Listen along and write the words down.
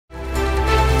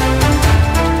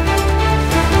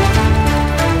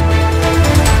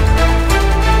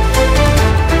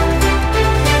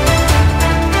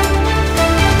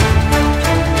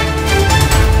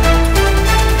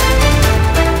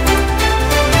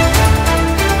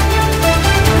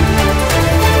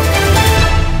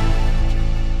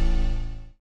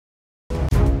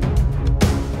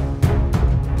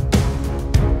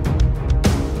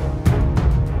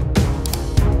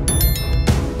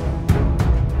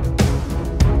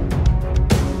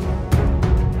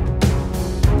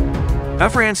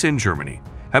France and Germany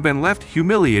have been left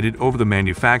humiliated over the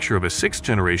manufacture of a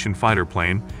sixth-generation fighter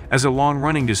plane, as a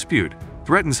long-running dispute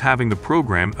threatens having the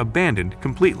program abandoned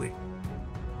completely.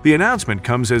 The announcement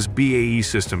comes as BAE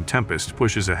System Tempest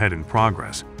pushes ahead in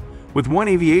progress, with one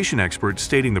aviation expert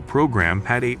stating the program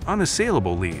had an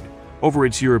unassailable lead over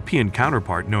its European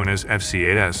counterpart known as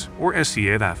FC-8S or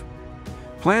SCAF.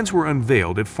 Plans were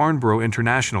unveiled at Farnborough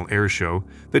International Air Show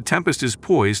that Tempest is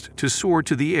poised to soar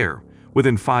to the air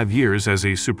within 5 years as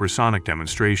a supersonic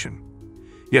demonstration.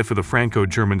 Yet for the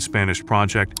Franco-German-Spanish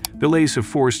project, delays have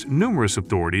forced numerous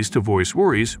authorities to voice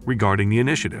worries regarding the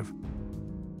initiative.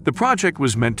 The project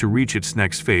was meant to reach its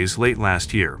next phase late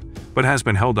last year, but has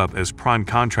been held up as prime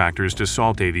contractors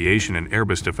Dassault Aviation and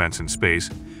Airbus Defence and Space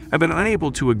have been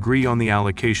unable to agree on the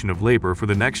allocation of labor for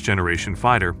the next-generation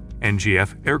fighter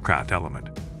NGF aircraft element.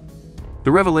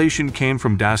 The revelation came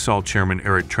from Dassault chairman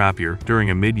Eric Trappier during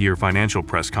a mid-year financial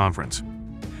press conference.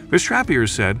 Mr. Trappier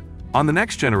said, "On the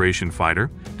next-generation fighter,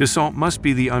 Dassault must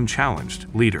be the unchallenged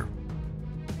leader."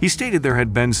 He stated there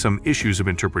had been some issues of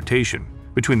interpretation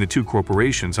between the two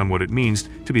corporations on what it means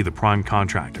to be the prime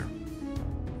contractor.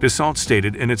 Dassault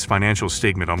stated in its financial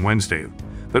statement on Wednesday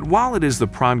that while it is the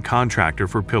prime contractor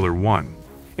for Pillar 1,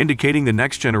 indicating the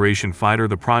next-generation fighter,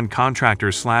 the prime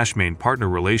contractor/main partner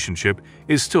relationship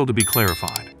is still to be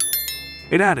clarified.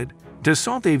 It added,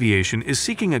 Dassault Aviation is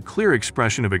seeking a clear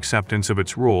expression of acceptance of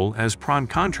its role as prime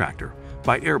contractor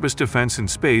by Airbus Defence and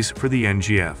Space for the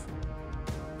NGF.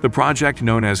 The project,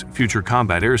 known as Future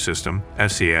Combat Air System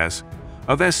 (FCAS)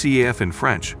 of SCAF in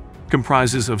French,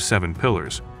 comprises of 7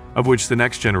 pillars, of which the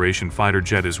next-generation fighter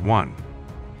jet is one.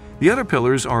 The other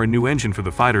pillars are a new engine for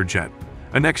the fighter jet,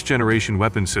 a next-generation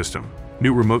weapon system,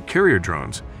 new remote carrier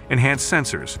drones, enhanced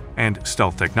sensors and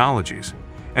stealth technologies,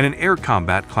 and an air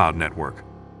combat cloud network.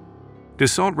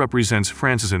 Dassault represents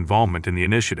France's involvement in the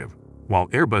initiative, while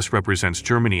Airbus represents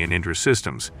Germany and Indra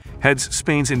Systems, heads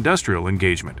Spain's industrial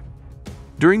engagement.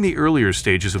 During the earlier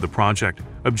stages of the project,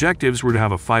 objectives were to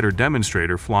have a fighter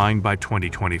demonstrator flying by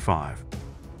 2025.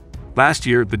 Last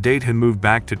year, the date had moved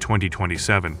back to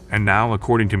 2027, and now,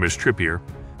 according to Mr. Trappier,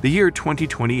 the year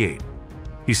 2028.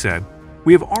 He said,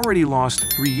 "We have already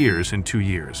lost 3 years in 2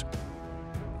 years."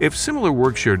 If similar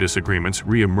workshare disagreements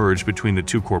re-emerge between the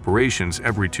two corporations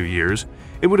every 2 years,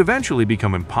 it would eventually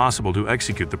become impossible to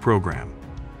execute the program.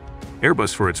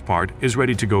 Airbus, for its part, is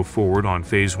ready to go forward on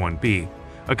Phase 1B,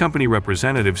 a company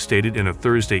representative stated in a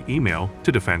Thursday email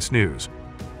to Defense News.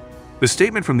 The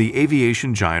statement from the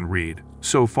aviation giant read,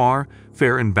 "So far,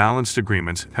 fair and balanced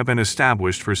agreements have been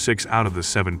established for 6 out of the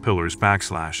 7 pillars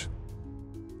 /."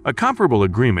 A comparable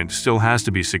agreement still has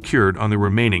to be secured on the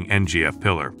remaining NGF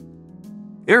pillar.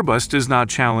 Airbus does not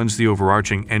challenge the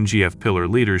overarching NGF pillar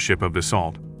leadership of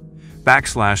Dassault.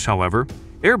 However,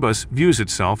 Airbus views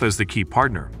itself as the key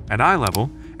partner at eye level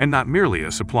and not merely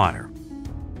a supplier.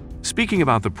 Speaking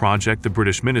about the project, the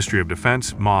British Ministry of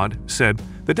Defence (MOD) said,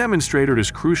 "The demonstrator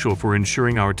is crucial for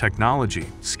ensuring our technology,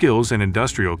 skills and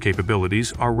industrial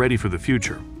capabilities are ready for the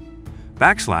future."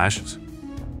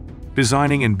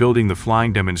 Designing and building the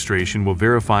flying demonstration will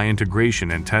verify integration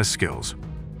and test skills.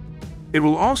 It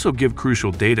will also give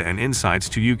crucial data and insights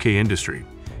to UK industry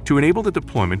to enable the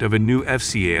deployment of a new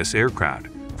FCAS aircraft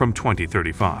from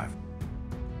 2035.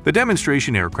 The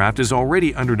demonstration aircraft is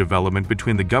already under development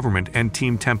between the government, and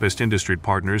Team Tempest Industry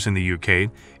Partners in the UK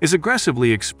is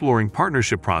aggressively exploring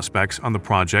partnership prospects on the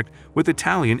project with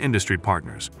Italian industry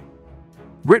partners.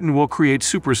 Britain will create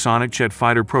supersonic jet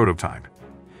fighter prototype.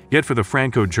 Yet for the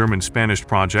Franco-German-Spanish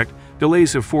project,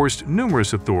 delays have forced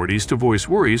numerous authorities to voice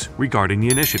worries regarding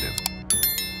the initiative.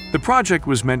 The project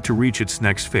was meant to reach its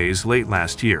next phase late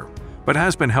last year, but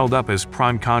has been held up as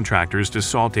prime contractors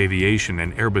Dassault Aviation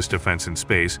and Airbus Defence and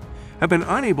Space have been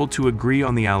unable to agree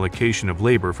on the allocation of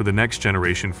labor for the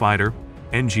next-generation fighter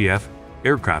NGF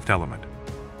aircraft element.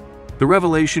 The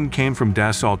revelation came from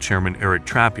Dassault chairman Eric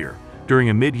Trappier during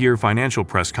a mid-year financial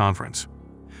press conference.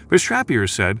 Mr. Trappier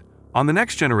said, "On the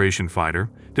next-generation fighter,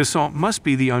 Dassault must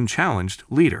be the unchallenged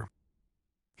leader."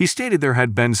 He stated there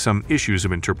had been some issues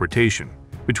of interpretation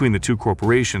between the two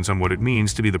corporations on what it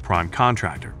means to be the prime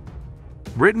contractor.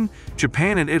 Britain,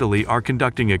 Japan, and Italy are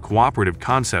conducting a cooperative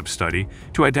concept study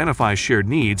to identify shared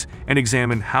needs and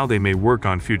examine how they may work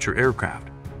on future aircraft.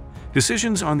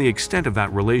 Decisions on the extent of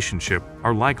that relationship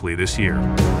are likely this year.